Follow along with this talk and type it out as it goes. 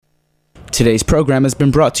Today's program has been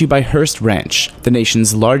brought to you by Hearst Ranch, the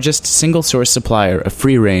nation's largest single-source supplier of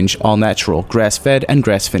free-range, all-natural, grass-fed, and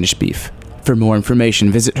grass-finished beef. For more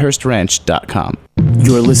information, visit HearstRanch.com.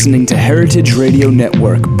 You're listening to Heritage Radio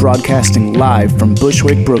Network, broadcasting live from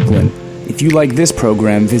Bushwick, Brooklyn. If you like this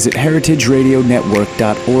program, visit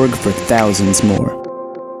heritageradionetwork.org for thousands more.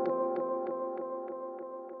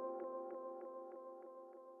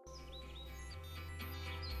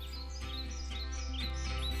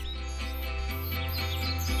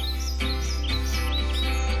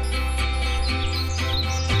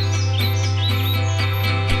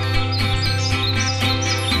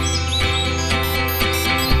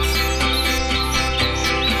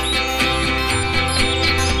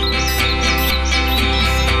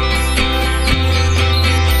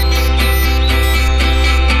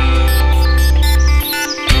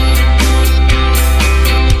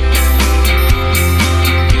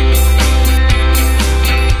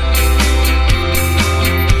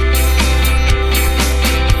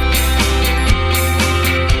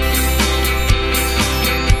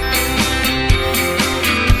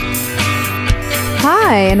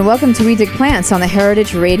 And welcome to We Dig Plants on the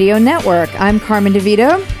Heritage Radio Network. I'm Carmen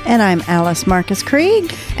DeVito. And I'm Alice Marcus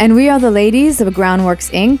Krieg. And we are the ladies of Groundworks,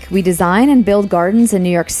 Inc. We design and build gardens in New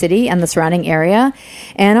York City and the surrounding area.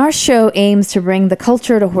 And our show aims to bring the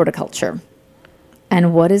culture to horticulture.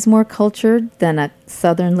 And what is more cultured than a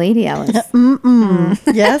Southern lady, Alice?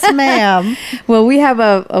 Yes, ma'am. Well, we have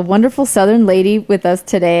a wonderful Southern lady with us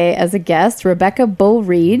today as a guest, Rebecca Bull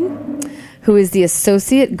Reed, who is the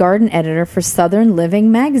Associate Garden Editor for Southern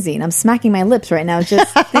Living Magazine. I'm smacking my lips right now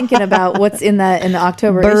just thinking about what's in the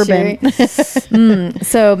October Bourbon. issue.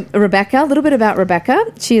 So Rebecca, a little bit about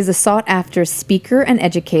Rebecca. She is a sought-after speaker and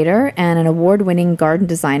educator and an award-winning garden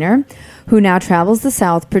designer who now travels the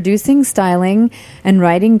South producing, styling, and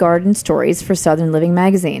writing garden stories for Southern Living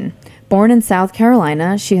Magazine. Born in South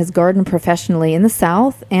Carolina, she has gardened professionally in the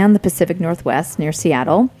South and the Pacific Northwest near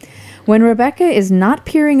Seattle. When Rebecca is not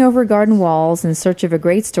peering over garden walls in search of a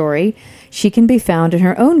great story, she can be found in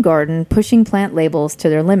her own garden pushing plant labels to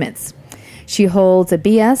their limits. She holds a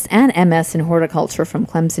BS and MS in horticulture from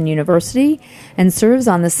Clemson University and serves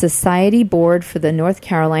on the Society Board for the North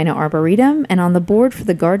Carolina Arboretum and on the board for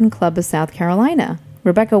the Garden Club of South Carolina.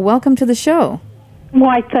 Rebecca, welcome to the show.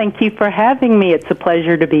 Why, thank you for having me. It's a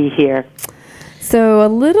pleasure to be here. So a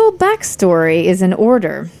little backstory is in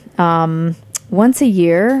order. Once a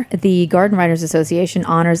year, the Garden Writers Association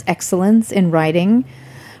honors excellence in writing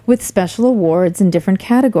with special awards in different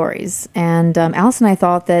categories. And Alice and I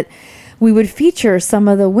thought that we would feature some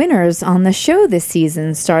of the winners on the show this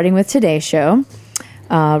season, starting with today's show.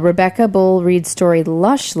 Rebecca Bull Reed's story,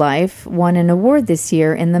 Lush Life, won an award this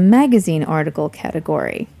year in the magazine article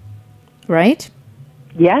category. Right?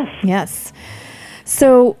 Yes. Yes.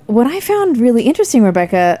 So what I found really interesting,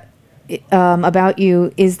 Rebecca, about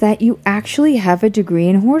you is that you actually have a degree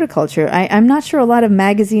in horticulture. I'm not sure a lot of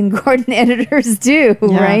magazine garden editors do,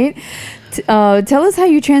 right? Tell us how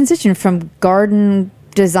you transitioned from garden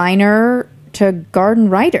designer to garden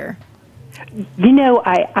writer. You know,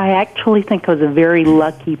 I actually think I was a very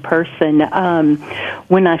lucky person.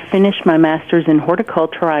 When I finished my master's in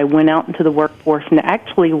horticulture, I went out into the workforce and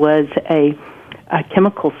actually was a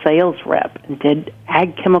chemical sales rep and did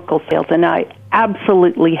ag chemical sales, and I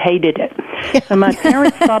absolutely hated it. So my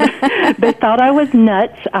parents thought I was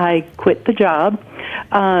nuts. I quit the job,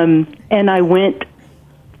 and I went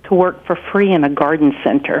to work for free in a garden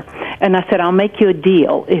center. And I said, I'll make you a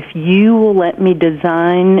deal. If you will let me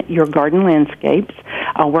design your garden landscapes,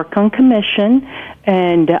 I'll work on commission.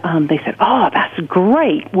 And they said, oh, that's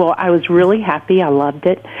great. Well, I was really happy. I loved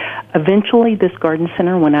it. Eventually, this garden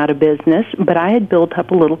center went out of business, but I had built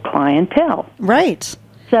up a little clientele. Right.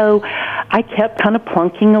 So I kept kind of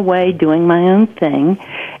plunking away, doing my own thing.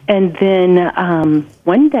 And then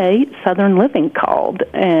one day, Southern Living called,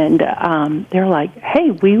 and they're like,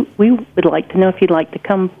 hey, we would like to know if you'd like to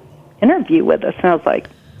come interview with us. And I was like,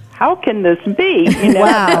 how can this be? You know, Wow.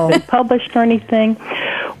 I haven't been published or anything.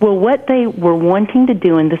 Well, what they were wanting to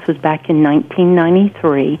do, and this was back in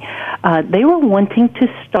 1993, they were wanting to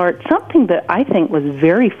start something that I think was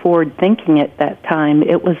very forward-thinking at that time.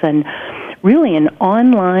 It was really an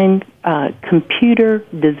online computer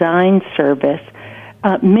design service.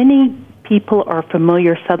 Many people are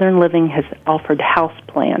familiar. Southern Living has offered house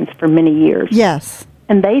plans for many years. Yes.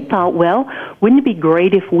 And they thought, well, wouldn't it be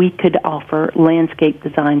great if we could offer landscape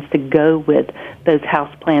designs to go with those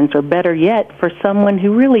house plans, or better yet, for someone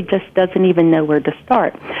who really just doesn't even know where to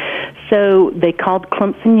start. So they called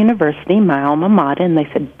Clemson University, my alma mater, and they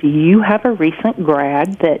said, do you have a recent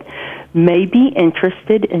grad that may be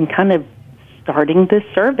interested in kind of starting this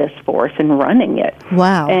service for us and running it.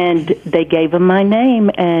 Wow. And they gave him my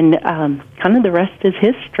name, and kind of the rest is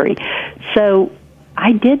history. So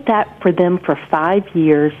I did that for them for 5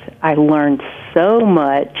 years. I learned so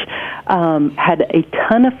much, had a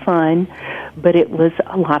ton of fun, but it was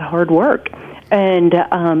a lot of hard work. And,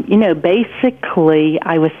 basically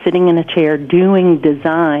I was sitting in a chair doing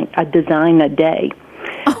design a day.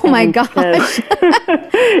 Oh, my gosh.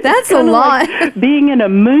 That's a lot. Like being in a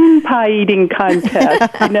moon pie eating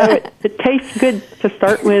contest. It tastes good to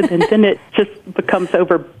start with, and then it just becomes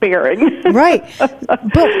overbearing. Right.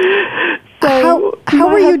 But so how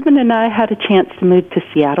my were you? husband and I had a chance to move to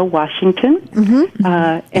Seattle, Washington,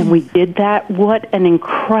 and we did that. What an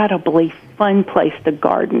incredibly fun place to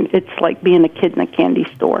garden. It's like being a kid in a candy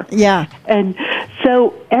store. Yeah. And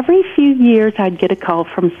so every few years I'd get a call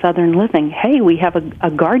from Southern Living, hey, we have a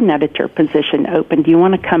garden editor position open. Do you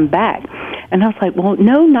want to come back? And I was like, well,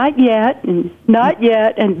 no, not yet, and not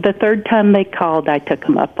yet. And the third time they called, I took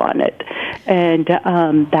them up on it. And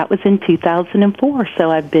that was in 2004. So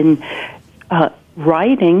I've been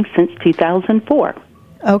writing since 2004.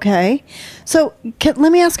 Okay. So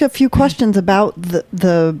let me ask a few questions about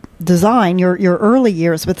the design, your early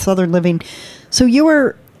years with Southern Living. So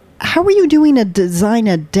how were you doing a design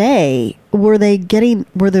a day? Were there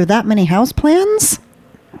that many house plans?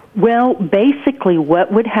 Well, basically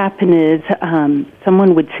what would happen is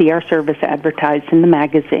someone would see our service advertised in the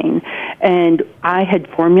magazine, and I had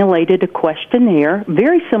formulated a questionnaire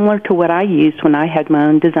very similar to what I used when I had my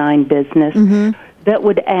own design business. Mm-hmm. That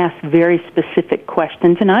would ask very specific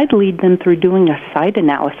questions, and I'd lead them through doing a site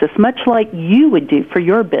analysis, much like you would do for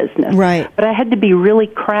your business. Right. But I had to be really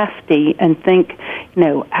crafty and think,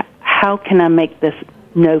 how can I make this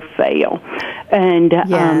no fail? And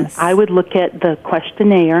Yes. I would look at the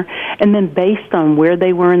questionnaire, and then based on where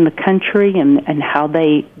they were in the country and how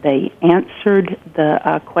they answered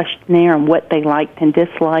the questionnaire and what they liked and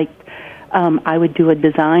disliked, I would do a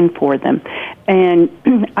design for them. And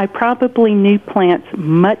I probably knew plants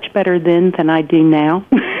much better then than I do now.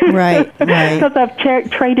 Right. Because I've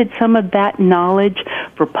traded some of that knowledge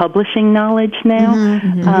for publishing knowledge now.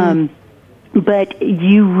 Mm-hmm. But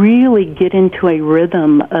you really get into a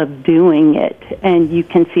rhythm of doing it, and you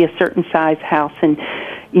can see a certain size house and,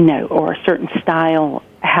 or a certain style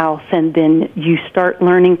house, and then you start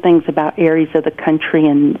learning things about areas of the country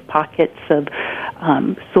and pockets of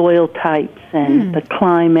soil types and the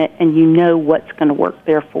climate, and you know what's going to work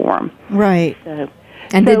there for them. Right.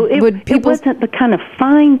 It wasn't the kind of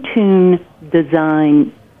fine-tuned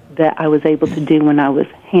design that I was able to do when I was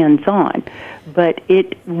hands-on, but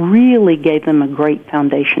it really gave them a great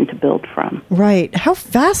foundation to build from. Right. How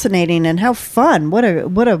fascinating and how fun. What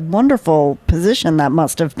a wonderful position that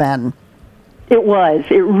must have been. It was.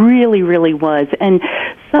 It really, really was. And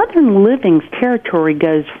Southern Living's territory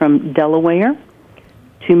goes from Delaware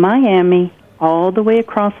to Miami, all the way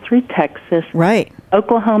across through Texas, right,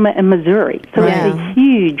 Oklahoma, and Missouri. So It's a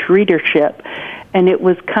huge readership. And it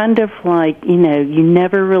was kind of like, you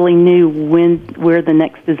never really knew where the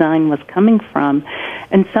next design was coming from.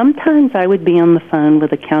 And sometimes I would be on the phone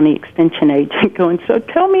with a county extension agent going, so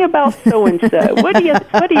tell me about so-and-so. What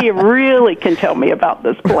do you really can tell me about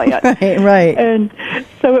this plant? Right. And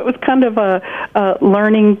so it was kind of a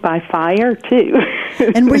learning by fire, too.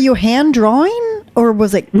 And were you hand drawing? Or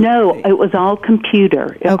was it? No, it was all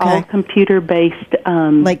computer. Okay. All computer-based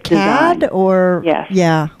like CAD design. or? Yes.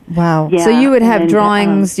 Yeah. Wow. Yeah, So you would have and,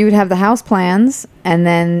 drawings, you would have the house plans, and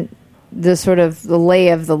then the sort of the lay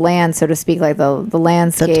of the land, so to speak, like the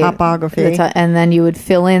landscape. The topography. And then you would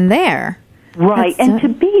fill in there. Right. And to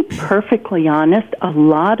be perfectly honest, a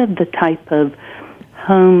lot of the type of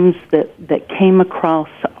homes that came across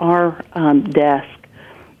our desk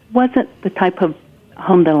wasn't the type of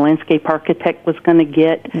home that a landscape architect was going to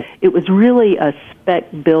get. It was really a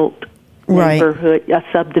spec-built neighborhood, a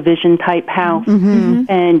subdivision type house,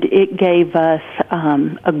 and it gave us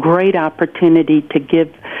a great opportunity to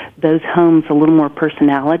give those homes a little more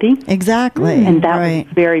personality. Exactly. And that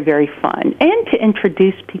was very, very fun. And to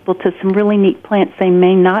introduce people to some really neat plants they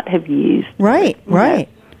may not have used. Right.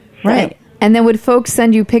 And then would folks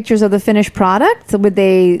send you pictures of the finished product? Would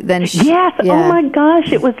they then? Yes. Oh my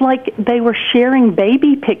gosh! It was like they were sharing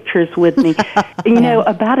baby pictures with me.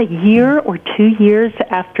 About a year or 2 years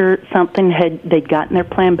after something they'd gotten their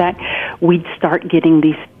plan back, we'd start getting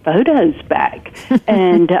these photos back,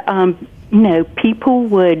 and people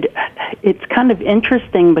would. It's kind of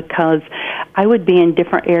interesting because I would be in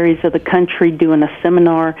different areas of the country doing a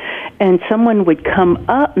seminar, and someone would come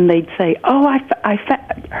up and they'd say, "Oh, I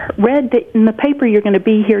read that in the paper you're going to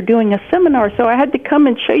be here doing a seminar, so I had to come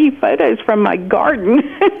and show you photos from my garden."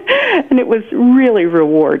 And it was really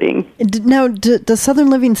rewarding. Now, does Southern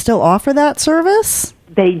Living still offer that service?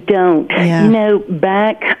 They don't. Yeah. You know,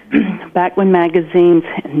 back when magazines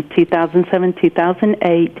in 2007,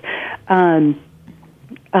 2008,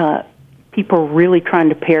 people were really trying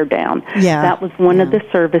to pare down. Yeah. That was one of the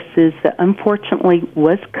services that unfortunately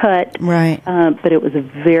was cut. Right. But it was a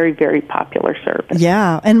very, very popular service.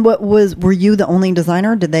 Yeah. And were you the only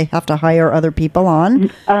designer? Did they have to hire other people on?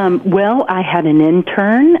 Well, I had an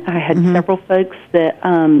intern. I had several folks that,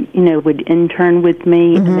 would intern with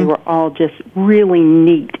me, and they were all just really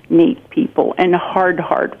neat people and hard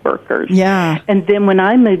workers. Yeah. And then when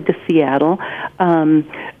I moved to Seattle,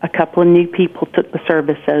 a couple of new people took the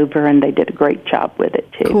service over, and they did a great job with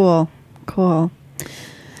it too. Cool.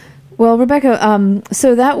 Well, Rebecca,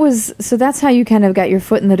 so that's how you kind of got your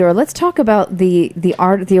foot in the door. Let's talk about the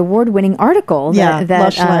award-winning article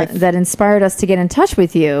that inspired us to get in touch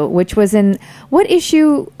with you, which was in what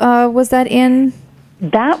issue was that in?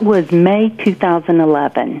 That was May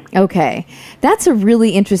 2011. Okay. That's a really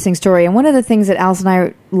interesting story. And one of the things that Alice and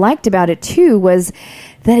I liked about it, too, was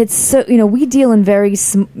that it's so, we deal in very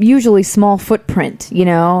usually small footprint,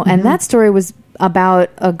 and that story was about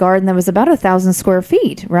a garden that was about 1,000 square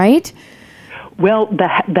feet, right? Well, the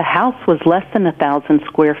house was less than 1,000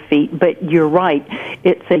 square feet, but you're right.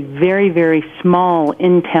 It's a very, very small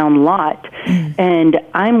in-town lot, and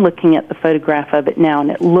I'm looking at the photograph of it now, and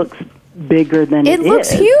it looks bigger than it is. It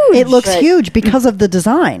looks huge. It looks huge because of the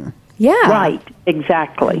design. Yeah. Right.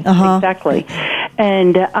 Exactly. Exactly.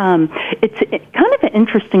 And it's kind of an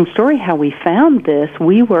interesting story how we found this.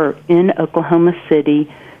 We were in Oklahoma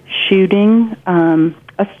City shooting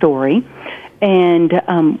a story and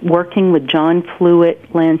working with John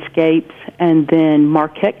Fluitt Landscapes, and then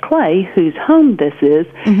Marquette Clay, whose home this is,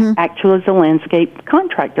 actually is a landscape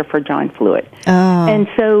contractor for John Fluitt. And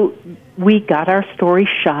so we got our story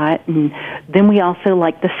shot, and then we also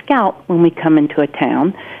like to scout when we come into a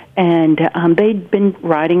town. And they'd been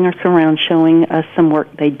riding us around showing us some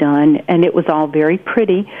work they'd done, and it was all very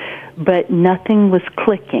pretty, but nothing was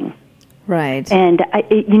clicking. Right. And,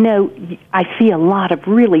 I see a lot of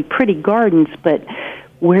really pretty gardens, but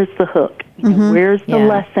where's the hook? Where's the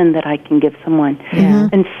lesson that I can give someone? Yeah.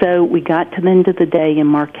 And so we got to the end of the day, and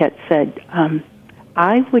Marquette said,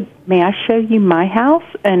 may I show you my house?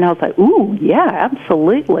 And I was like, ooh, yeah,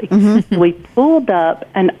 absolutely. We pulled up,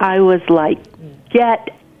 and I was like, get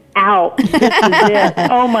out. This is it.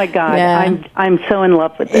 Oh, my God. Yeah. I'm so in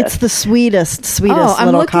love with this. It's the sweetest I'm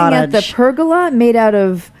little looking cottage. at the pergola made out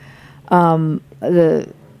of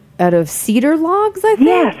cedar logs, I think.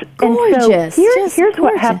 Yes. Gorgeous. And so here's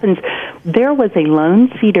what happens. There was a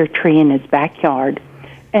lone cedar tree in his backyard.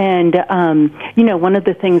 And, one of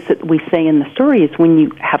the things that we say in the story is when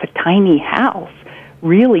you have a tiny house,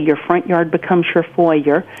 really your front yard becomes your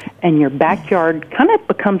foyer, and your backyard kind of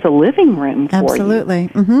becomes a living room for Absolutely.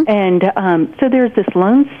 you. And so there's this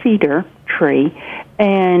lone cedar tree,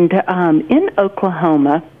 and in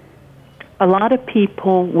Oklahoma, a lot of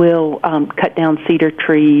people will cut down cedar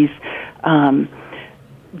trees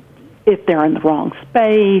if they're in the wrong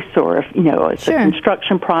space, or if, it's a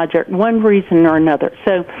construction project, one reason or another.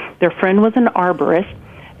 So their friend was an arborist,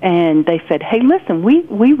 and they said, hey, listen,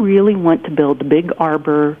 we really want to build a big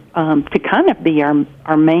arbor to kind of be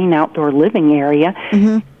our main outdoor living area.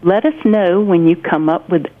 Let us know when you come up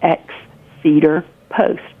with X cedar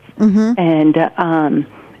posts. And,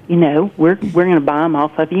 we're going to buy them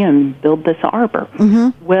off of you and build this arbor.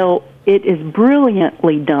 Well, it is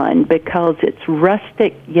brilliantly done because it's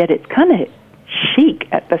rustic, yet it's kind of chic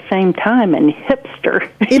at the same time and hipster.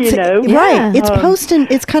 Right?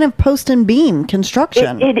 It's kind of post and beam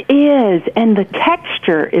construction. It is, and the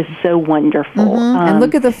texture is so wonderful. And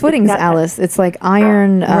look at the footings, Alice. It's like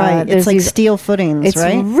iron. Right. It's like steel footings. It's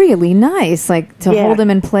right? really nice, like to hold them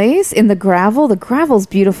in place. In the gravel, the gravel's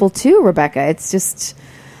beautiful too, Rebecca. It's just.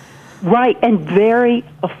 Right, and very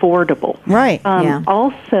affordable. Right.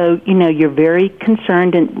 Also, you're very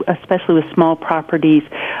concerned, and especially with small properties,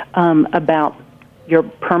 about your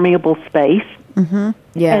permeable space. Yes.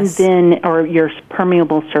 And then, or your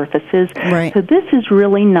permeable surfaces. Right. So this is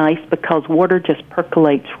really nice because water just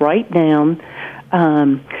percolates right down.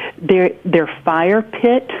 Their fire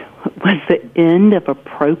pit was the end of a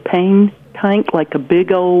propane tank, like a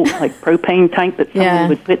big old propane tank that someone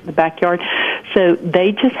would put in the backyard. So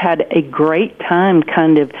they just had a great time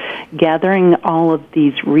kind of gathering all of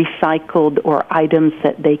these recycled or items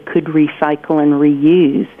that they could recycle and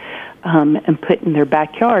reuse. and put in their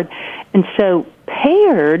backyard. And so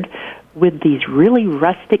paired with these really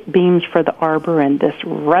rustic beams for the arbor and this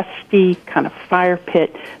rusty kind of fire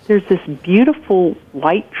pit, there's this beautiful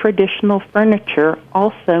white traditional furniture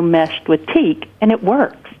also meshed with teak, and it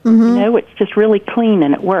works. You know, it's just really clean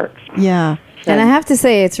and it works. Yeah. And I have to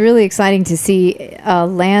say, it's really exciting to see a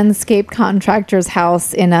landscape contractor's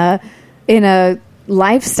house in a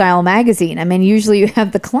lifestyle magazine. I mean, usually you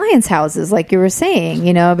have the clients' houses, like you were saying,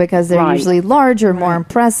 you know, because they're usually larger, more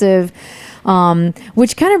impressive.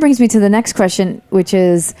 Which kind of brings me to the next question, which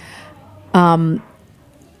is, how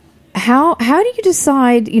do you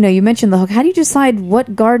decide? You know, you mentioned the hook. How do you decide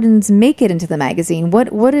what gardens make it into the magazine?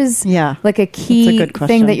 What is like a key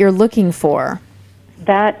thing that you're looking for?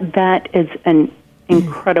 That is an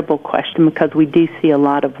incredible question, because we do see a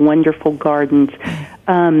lot of wonderful gardens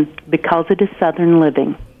because it is Southern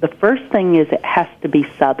living. The first thing is it has to be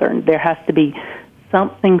Southern. There has to be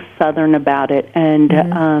something Southern about it. And,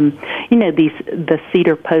 you know, the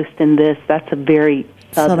cedar post in this, that's a very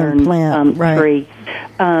Southern plant, tree.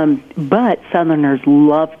 But Southerners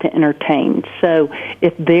love to entertain. So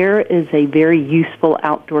if there is a very useful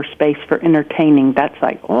outdoor space for entertaining, that's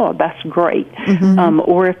like, oh, that's great.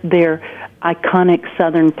 Or if they're iconic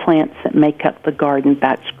Southern plants that make up the garden,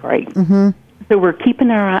 that's great. So we're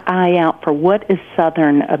keeping our eye out for what is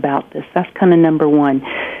Southern about this. That's kind of number one.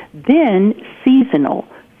 Then seasonal.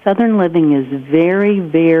 Southern living is very,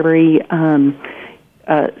 very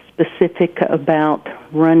specific about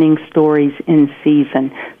running stories in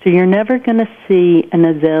season. So you're never going to see an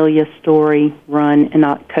azalea story run in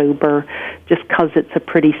October just because it's a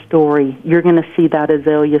pretty story. You're going to see that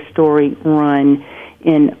azalea story run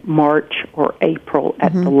in March or April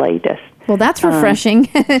at the latest. Well, that's refreshing.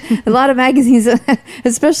 A lot of magazines,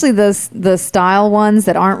 especially the style ones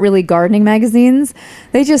that aren't really gardening magazines,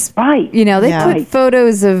 they just, you know, they put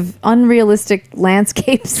photos of unrealistic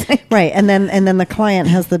landscapes. Right. And then the client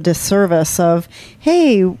has the disservice of,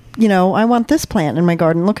 hey, you know, I want this plant in my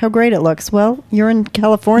garden. Look how great it looks. Well, you're in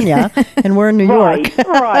California and we're in New York.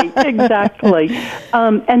 Right, exactly.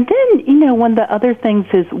 And then, you know, one of the other things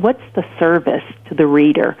is, what's the service to the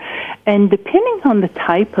reader? And depending on the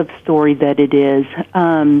type of story that it is,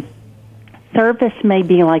 service may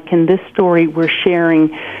be like in this story, we're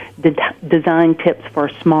sharing design tips for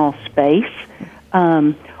a small space.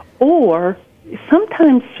 Or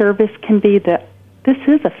sometimes service can be that this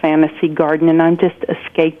is a fantasy garden and I'm just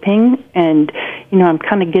escaping and, you know, I'm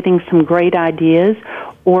kind of getting some great ideas.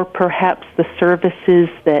 Or perhaps the services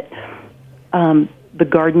that the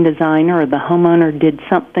garden designer or the homeowner did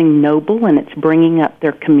something noble and it's bringing up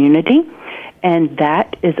their community. And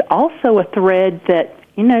that is also a thread that,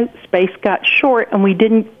 you know, space got short and we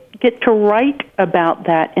didn't get to write about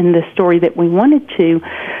that in the story that we wanted to.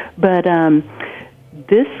 But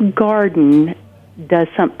this garden does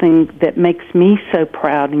something that makes me so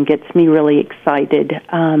proud and gets me really excited.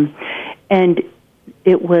 And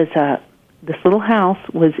it was this little house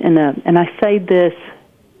was in and I say this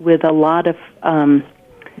with a lot of,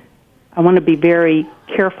 I want to be very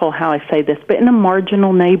careful how I say this, but in a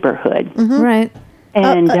marginal neighborhood. Right.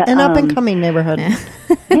 And an up-and-coming neighborhood.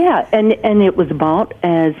 Yeah, and it was bought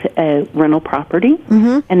as a rental property,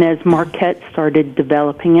 and as Marquette started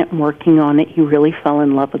developing it and working on it, he really fell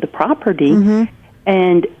in love with the property,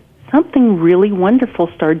 and something really wonderful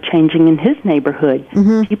started changing in his neighborhood.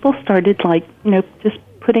 People started, like, you know, just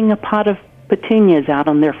putting a pot of petunias out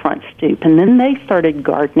on their front stoop, and then they started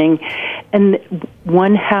gardening, and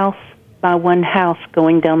one house by one house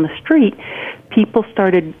going down the street, people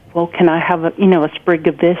started, well, can I have a sprig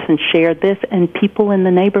of this and share this? And people in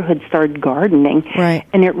the neighborhood started gardening. Right.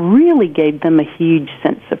 And it really gave them a huge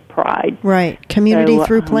sense of pride. Right. Community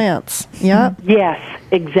through plants. Yeah. Yes,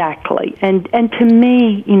 exactly. And to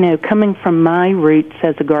me, you know, coming from my roots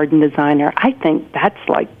as a garden designer, I think that's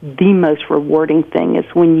like the most rewarding thing is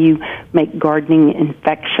when you make gardening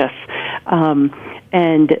infectious.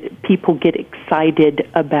 And people get excited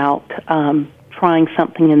about trying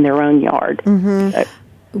something in their own yard. So.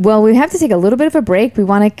 Well, we have to take a little bit of a break. We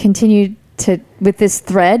want to continue with this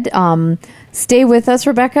thread. Stay with us,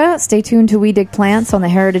 Rebecca. Stay tuned to We Dig Plants on the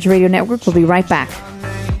Heritage Radio Network. We'll be right back.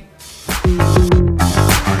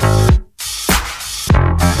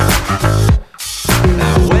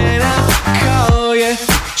 When I call you,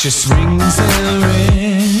 just rings and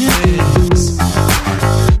rings.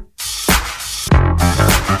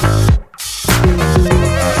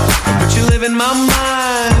 But you live in my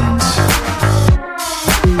mind.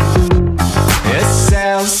 It's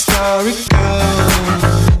how the story goes.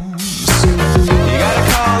 You got a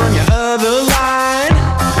call on your other line.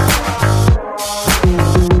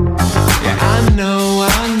 Yeah, I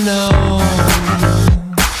know.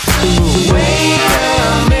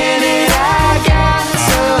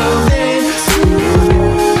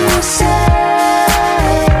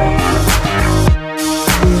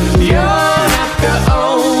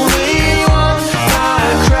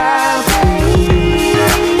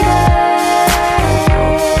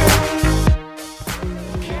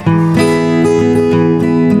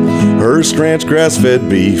 grass-fed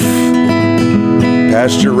beef,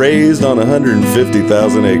 pasture raised on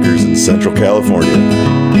 150,000 acres in Central California.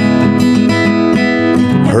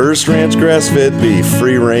 Hearst Ranch grass-fed beef,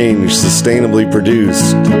 free range, sustainably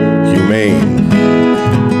produced, humane.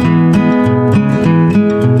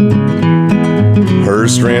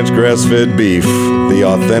 Hearst Ranch grass-fed beef, the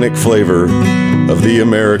authentic flavor of the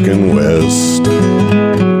American West.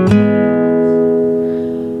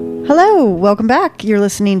 Hello, welcome back. You're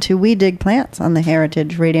listening to We Dig Plants on the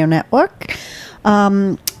Heritage Radio Network.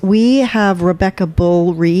 We have Rebecca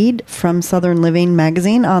Bull Reed from Southern Living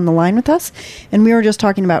Magazine on the line with us, and we were just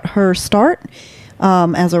talking about her start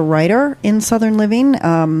as a writer in Southern Living,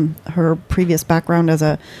 her previous background as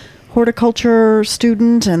a horticulture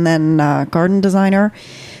student and then garden designer.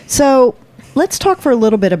 So let's talk for a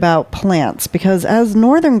little bit about plants, because as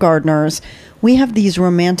northern gardeners, we have these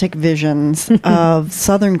romantic visions of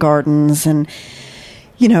southern gardens and,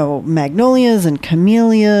 you know, magnolias and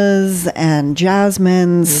camellias and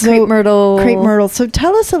jasmines. Crepe myrtle. Crepe myrtle. So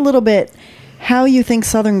tell us a little bit how you think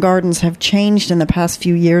southern gardens have changed in the past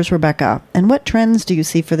few years, Rebecca, and what trends do you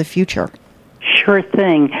see for the future? Sure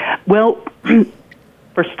thing. Well,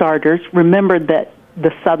 for starters, remember that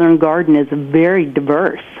the southern garden is very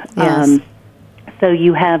diverse. Yes. So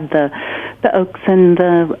you have the oaks and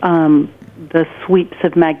the sweeps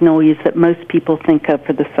of magnolias that most people think of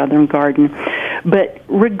for the southern garden. But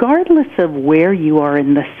regardless of where you are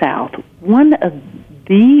in the South, one of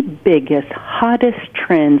the biggest, hottest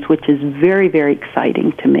trends, which is very, very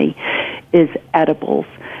exciting to me, is edibles.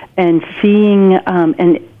 And seeing,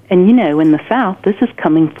 and you know, in the South, this is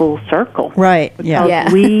coming full circle. Right,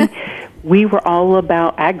 yeah. We were all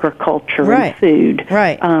about agriculture right. and food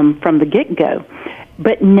right. From the get-go.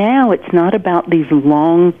 But now it's not about these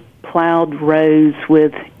long plowed rows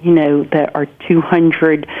with, you know, that are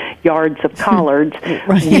 200 yards of collards.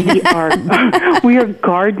 We are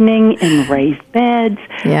gardening in raised beds.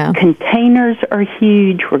 Yeah. Containers are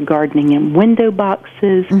huge. We're gardening in window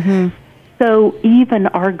boxes. Mm-hmm. So even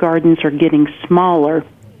our gardens are getting smaller.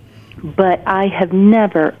 But I have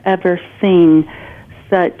never, ever seen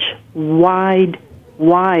such wild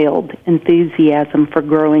enthusiasm for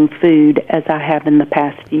growing food as I have in the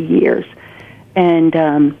past few years. And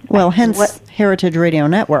hence Heritage Radio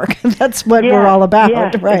Network. That's what we're all about,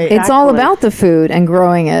 right? Exactly. It's all about the food and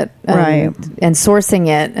growing it, right, and sourcing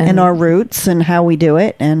it, and our roots and how we do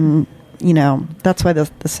it, and you know that's why the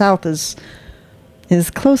South is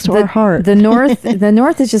close to our heart. The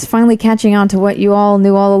North is just finally catching on to what you all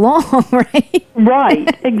knew all along, right?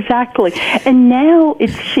 Right, exactly. And now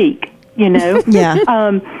it's chic. You know, yeah.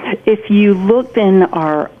 If you looked in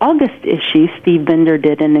our August issue, Steve Bender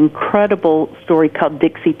did an incredible story called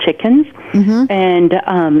Dixie Chickens, mm-hmm.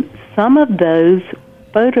 and some of those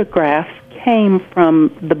photographs came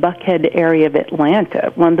from the Buckhead area of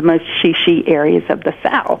Atlanta, one of the most she areas of the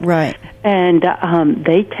South. Right. And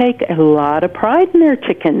they take a lot of pride in their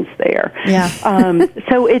chickens there. Yeah.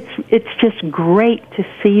 So it's just great to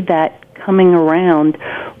see that coming around,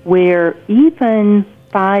 where even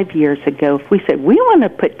 5 years ago, if we said we want to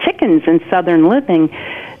put chickens in Southern Living,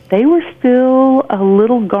 they were still a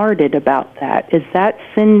little guarded about that. Is that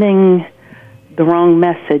sending the wrong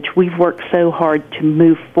message? We've worked so hard to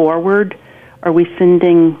move forward. Are we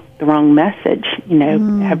sending the wrong message? You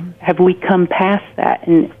know, have we come past that?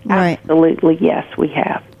 And right. Absolutely, yes, we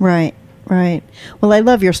have. Right. Right. Well, I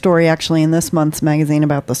love your story, actually, in this month's magazine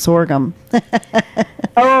about the sorghum.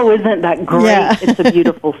 Oh, isn't that great? Yeah. It's a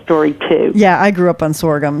beautiful story, too. Yeah, I grew up on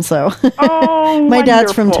sorghum, so. Oh, my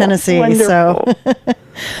dad's from Tennessee, wonderful.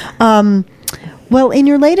 So. Well, in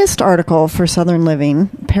your latest article for Southern Living,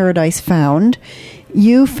 Paradise Found,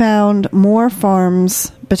 you found Moore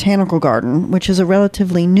Farms Botanical Garden, which is a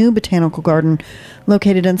relatively new botanical garden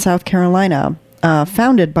located in South Carolina,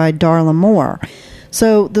 founded by Darla Moore.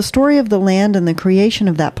 So the story of the land and the creation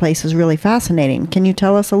of that place is really fascinating. Can you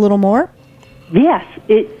tell us a little more? Yes,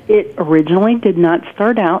 it originally did not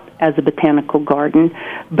start out as a botanical garden,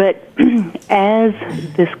 but as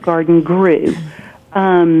this garden grew,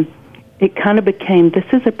 it kind of became, this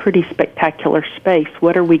is a pretty spectacular space.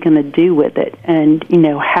 What are we going to do with it? And, you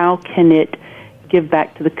know, how can it give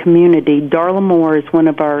back to the community? Darla Moore is one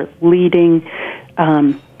of our leading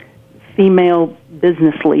female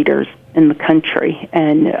business leaders in the country,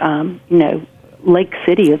 and you know, Lake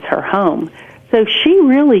City is her home. So she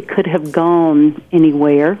really could have gone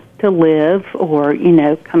anywhere to live or, you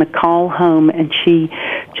know, kind of call home, and she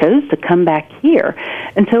chose to come back here.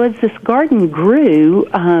 And so as this garden grew,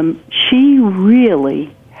 she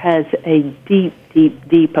really has a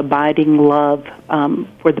deep abiding love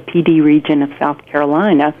for the PD region of South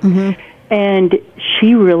Carolina. Mm-hmm. And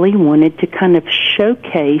she really wanted to kind of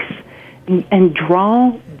showcase and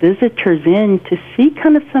draw visitors in to see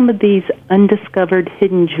kind of some of these undiscovered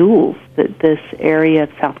hidden jewels that this area of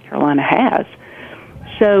South Carolina has.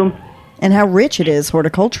 So, and how rich it is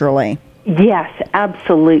horticulturally. Yes,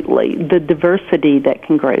 absolutely. The diversity that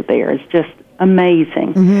can grow there is just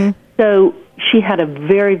amazing. Mm-hmm. So she had a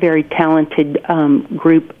very, very talented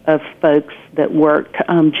group of folks that worked.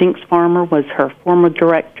 Jinx Farmer was her former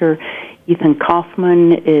director. Ethan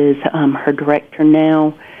Kaufman is her director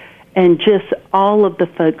now. And just all of the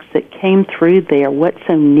folks that came through there, what's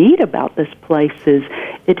so neat about this place is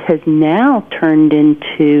it has now turned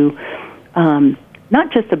into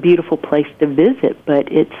not just a beautiful place to visit, but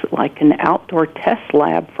it's like an outdoor test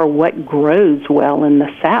lab for what grows well in the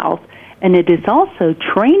South. And it is also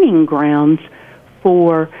training grounds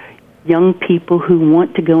for young people who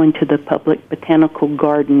want to go into the public botanical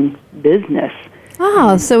garden business.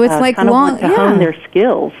 Oh, so it's like kind of want to hone their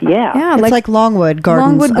skills. Yeah, it's like Longwood Gardens.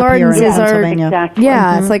 Longwood Gardens is our exactly.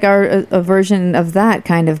 It's like a version of that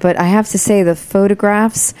kind of. But I have to say, the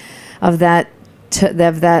photographs of that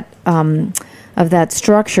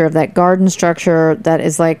structure, of that garden structure, that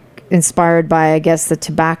is like inspired by, I guess, the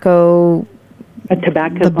tobacco. A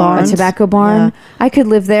tobacco barn. A tobacco barn. Yeah. I could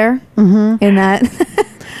live there in that.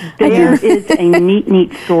 There is a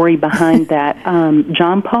neat story behind that.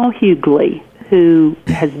 John Paul Hughley, who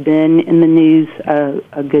has been in the news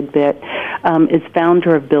a good bit, is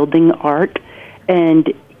founder of Building Art,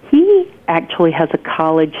 and he actually has a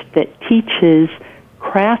college that teaches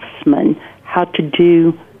craftsmen how to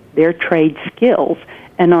do their trade skills.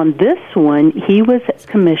 And on this one, he was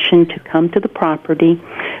commissioned to come to the property.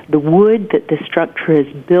 The wood that the structure is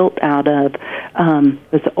built out of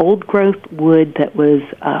was old-growth wood that was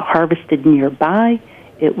harvested nearby.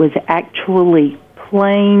 It was actually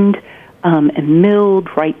planed and milled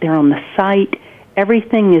right there on the site.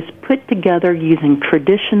 Everything is put together using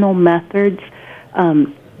traditional methods.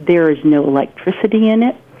 There is no electricity in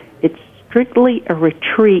it. It's strictly a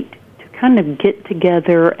retreat to kind of get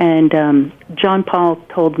together. And John Paul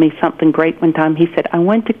told me something great one time. He said, I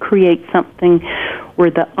want to create something where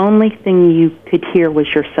the only thing you could hear was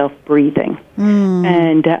yourself breathing.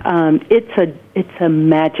 And it's a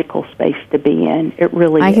magical space to be in. It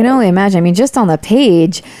really is. I can only imagine. I mean, just on the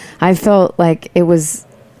page, I felt like it was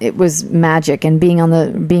magic, and being on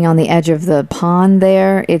the edge of the pond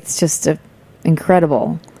there, it's just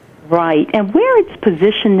incredible. Right, and where it's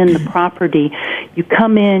positioned in the property, you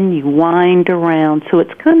come in, you wind around, so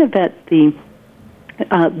it's kind of at the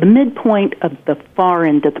midpoint of the far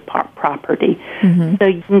end of the property. Mm-hmm. So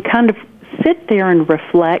you can kind of sit there and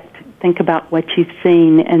reflect, think about what you've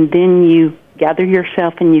seen, and then you gather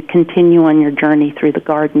yourself and you continue on your journey through the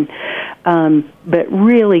garden. But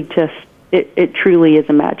really just, it truly is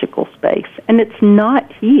a magical space. And it's not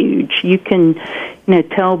huge. You can,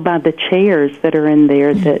 tell by the chairs that are in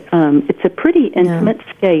there that it's a pretty intimate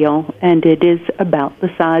scale, and it is about the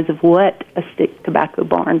size of what a stick tobacco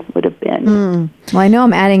barn would have been. Well, I know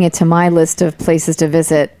I'm adding it to my list of places to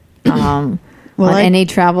visit on any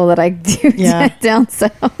travel that I do down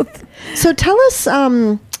south. So tell us,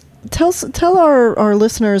 tell our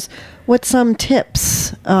listeners what some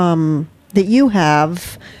tips that you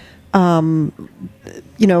have,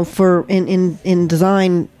 for in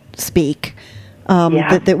design speak,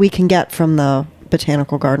 that we can get from the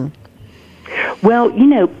botanical garden. Well,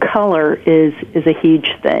 color is a huge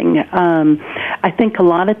thing. I think a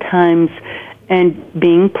lot of times, and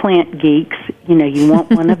being plant geeks, you want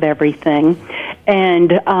one of everything.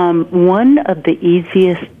 And one of the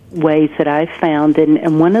easiest ways that I've found,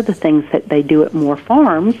 and one of the things that they do at Moore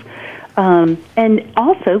Farms, and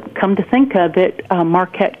also, come to think of it,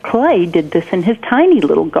 Marquette Clay did this in his tiny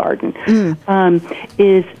little garden,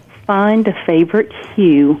 is find a favorite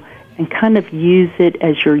hue and kind of use it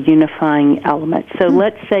as your unifying element. So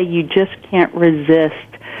let's say you just can't resist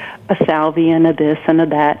a salvia and a this and a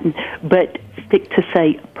that, but stick to,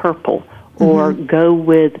 say, purple, or go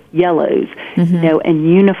with yellows, and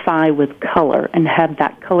unify with color and have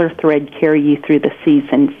that color thread carry you through the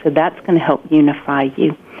season. So that's going to help unify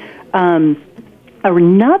you.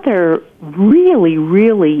 Another really,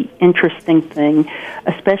 really interesting thing,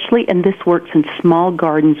 especially, and this works in small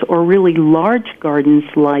gardens or really large gardens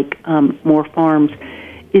like Moore Farms,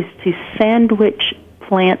 is to sandwich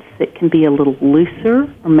plants that can be a little looser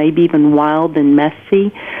or maybe even wild and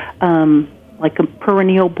messy, like a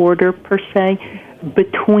perennial border per se,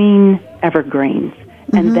 between evergreens.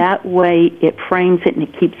 And that way it frames it and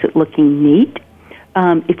it keeps it looking neat.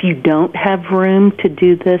 If you don't have room to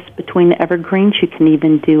do this between the evergreens, you can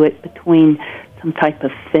even do it between some type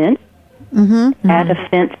of fence. add a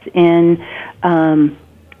fence in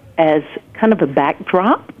as kind of a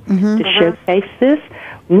backdrop to showcase this.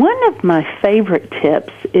 One of my favorite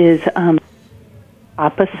tips is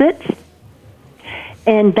opposites,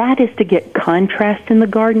 and that is to get contrast in the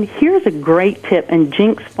garden. Here's a great tip, and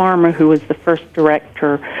Jinx Farmer, who was the first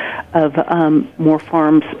director of Moore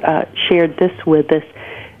Farms, shared this with us.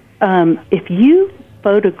 If you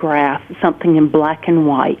photograph something in black and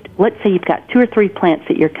white, let's say you've got 2 or 3 plants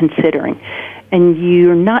that you're considering, and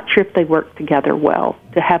you're not sure if they work together well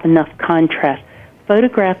to have enough contrast,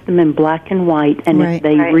 photograph them in black and white, and if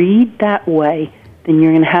they read that way, then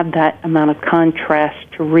you're going to have that amount of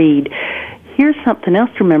contrast to read. Here's something else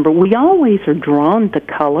to remember. We always are drawn to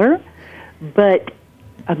color, but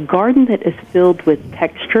a garden that is filled with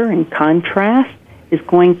texture and contrast is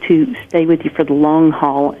going to stay with you for the long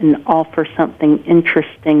haul and offer something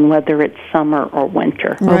interesting, whether it's summer or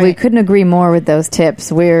winter. Well, we couldn't agree more with those tips.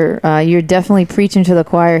 You're definitely preaching to the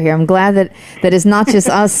choir here. I'm glad that it's not just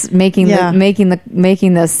us making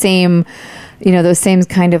the same, those same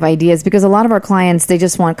kind of ideas, because a lot of our clients, they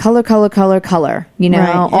just want color, all the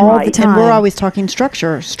time. And we're always talking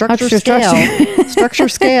structure scale.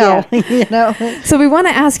 So we want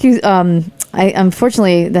to ask you,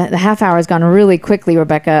 unfortunately, the half hour has gone really quickly,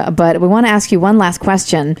 Rebecca, but we want to ask you one last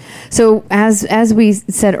question. So as we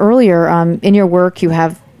said earlier, in your work, you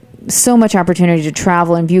have so much opportunity to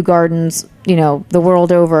travel and view gardens, the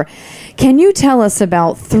world over. Can you tell us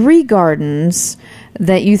about 3 gardens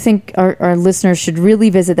that you think our listeners should really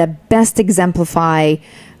visit that best exemplify,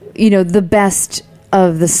 the best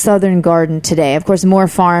of the Southern garden today? Of course, Moore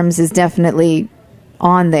Farms is definitely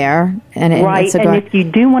on there. And if you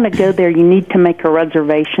do want to go there, you need to make a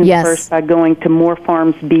reservation first by going to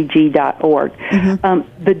morefarmsbg.org.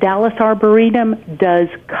 The Dallas Arboretum does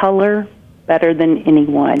color better than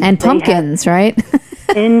anyone. And pumpkins, right?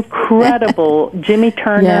 Incredible. Jimmy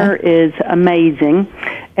Turner is amazing.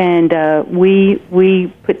 And we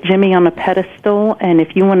put Jimmy on a pedestal, and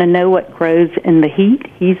if you want to know what grows in the heat,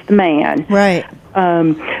 he's the man. Right.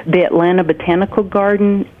 The Atlanta Botanical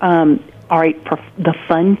Garden, all right, for the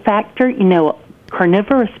fun factor,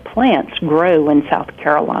 carnivorous plants grow in South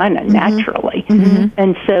Carolina naturally.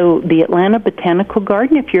 And so the Atlanta Botanical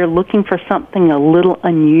Garden, if you're looking for something a little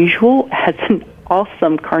unusual, has an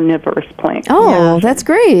awesome carnivorous plant. Oh, that's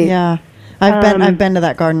great. Yeah. I've been to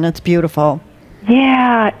that garden. It's beautiful.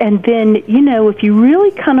 Yeah, and then, if you really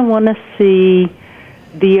kind of want to see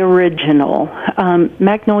the original,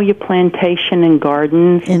 Magnolia Plantation and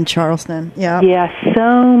Gardens. In Charleston, yeah. Yeah,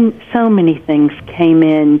 so many things came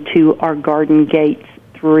into our garden gates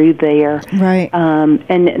through there. Right.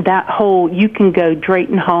 And that whole, you can go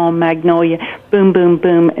Drayton Hall, Magnolia, boom, boom,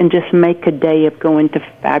 boom, and just make a day of going to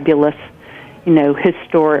fabulous,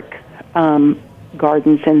 historic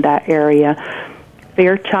gardens in that area.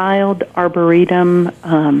 Fairchild Arboretum,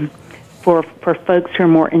 for folks who are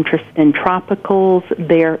more interested in tropicals,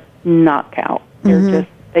 they're knockout.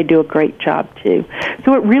 They do a great job too.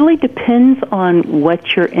 So it really depends on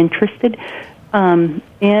what you're interested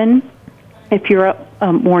in. If you're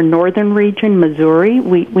a more northern region, Missouri,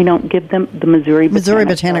 we don't give them the Missouri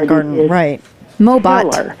Botanic Garden, right?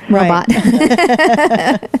 Mobot. Right.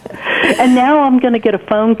 And now I'm going to get a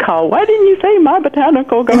phone call. Why didn't you say my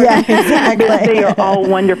botanical garden? Yeah, exactly. They are all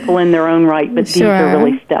wonderful in their own right, but these are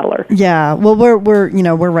really stellar. Yeah. Well, we're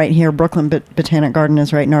right here. Brooklyn Botanic Garden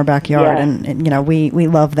is right in our backyard, and we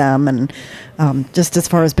love them. And just as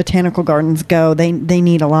far as botanical gardens go, they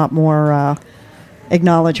need a lot more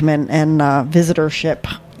acknowledgement and visitorship.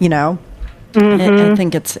 I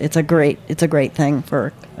think it's a great thing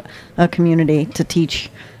for a community to teach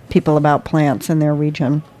people about plants in their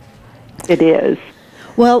region. It is.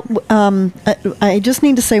 Well, I just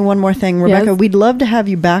need to say one more thing, Rebecca. Yes. We'd love to have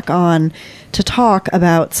you back on to talk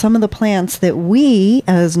about some of the plants that we,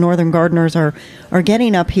 as northern gardeners, are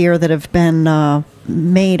getting up here that have been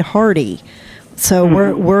made hardy. So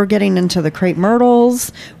we're getting into the crepe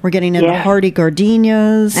myrtles. We're getting into hardy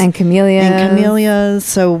gardenias and camellias.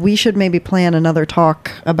 So we should maybe plan another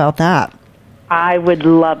talk about that. I would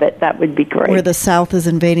love it. That would be great. Where the South is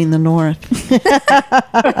invading the North.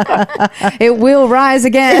 It will rise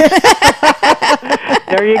again.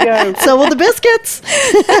 There you go. So will the biscuits.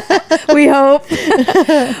 We hope.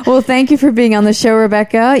 Well, thank you for being on the show,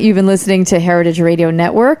 Rebecca. You've been listening to Heritage Radio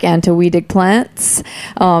Network and to We Dig Plants.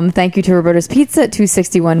 Thank you to Roberta's Pizza at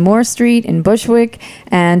 261 Moore Street in Bushwick,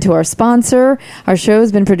 and to our sponsor. Our show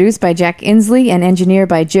has been produced by Jack Inslee and engineered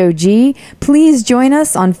by Joe G. Please join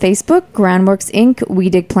us on Facebook, Groundworks Inc. We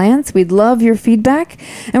Dig Plants. We'd love your feedback,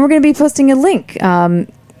 and we're going to be posting a link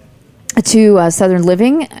to Southern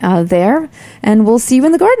Living there, and we'll see you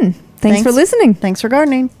in the garden. Thanks for listening. Thanks for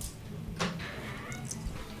gardening.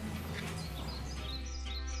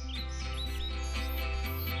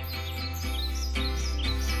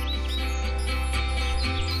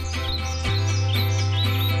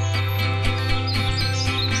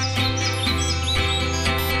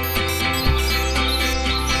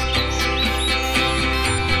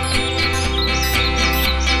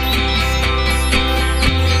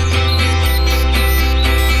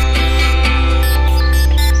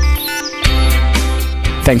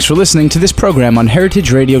 Thanks for listening to this program on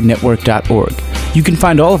heritageradionetwork.org. You can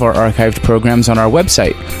find all of our archived programs on our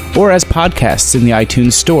website or as podcasts in the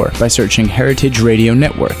iTunes Store by searching Heritage Radio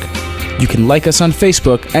Network. You can like us on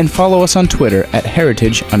Facebook and follow us on Twitter at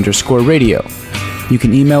heritage_radio. You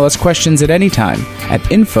can email us questions at any time at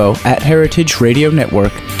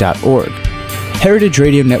info@heritageradionetwork.org. Heritage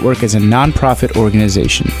Radio Network is a non-profit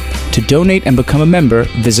organization. To donate and become a member,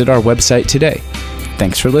 visit our website today.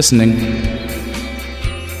 Thanks for listening.